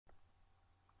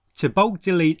To bulk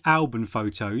delete album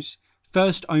photos,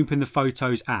 first open the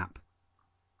Photos app.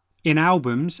 In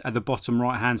Albums, at the bottom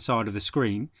right hand side of the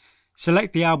screen,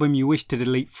 select the album you wish to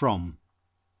delete from.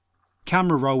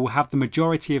 Camera roll will have the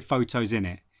majority of photos in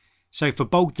it, so for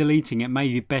bulk deleting it may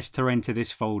be best to enter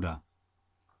this folder.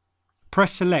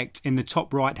 Press Select in the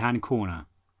top right hand corner.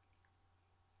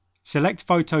 Select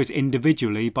photos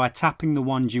individually by tapping the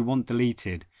ones you want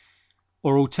deleted,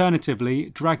 or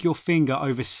alternatively drag your finger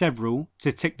over several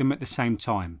to tick them at the same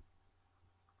time.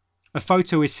 A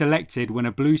photo is selected when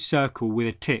a blue circle with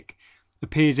a tick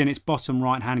appears in its bottom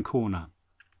right hand corner.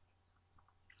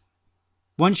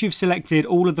 Once you've selected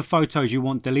all of the photos you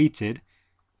want deleted,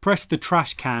 press the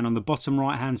trash can on the bottom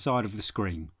right hand side of the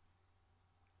screen.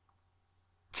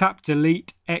 Tap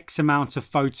Delete X amount of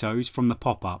photos from the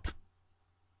pop-up.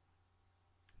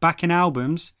 Back in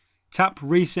Albums, tap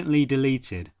Recently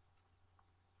Deleted.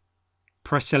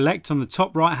 Press Select on the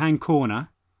top right hand corner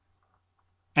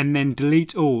and then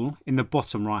Delete All in the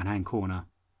bottom right hand corner.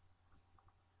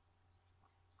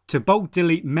 To bulk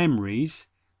delete memories,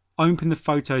 open the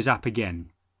Photos app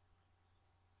again.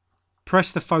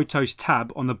 Press the Photos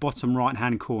tab on the bottom right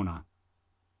hand corner.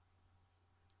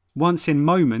 Once in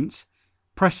Moments,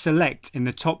 press Select in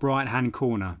the top right hand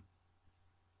corner.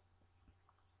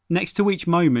 Next to each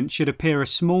moment should appear a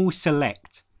small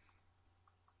Select.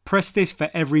 Press this for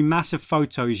every mass of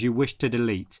photos you wish to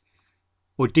delete,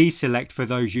 or deselect for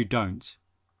those you don't.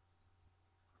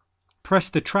 Press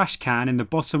the trash can in the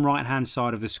bottom right hand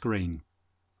side of the screen.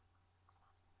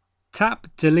 Tap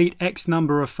Delete X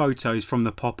number of photos from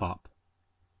the pop-up.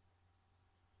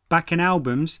 Back in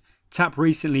Albums, tap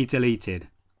Recently Deleted.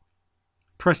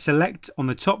 Press Select on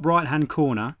the top right hand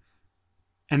corner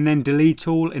and then Delete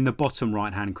All in the bottom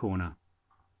right hand corner.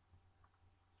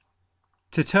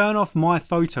 To turn off My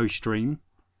Photo Stream,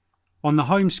 on the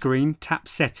home screen tap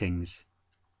Settings.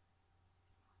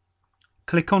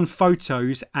 Click on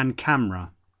Photos and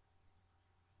Camera.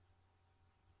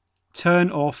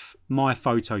 Turn off My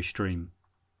Photo Stream.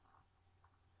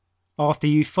 After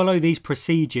you follow these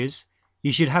procedures,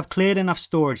 you should have cleared enough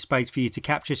storage space for you to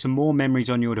capture some more memories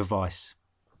on your device.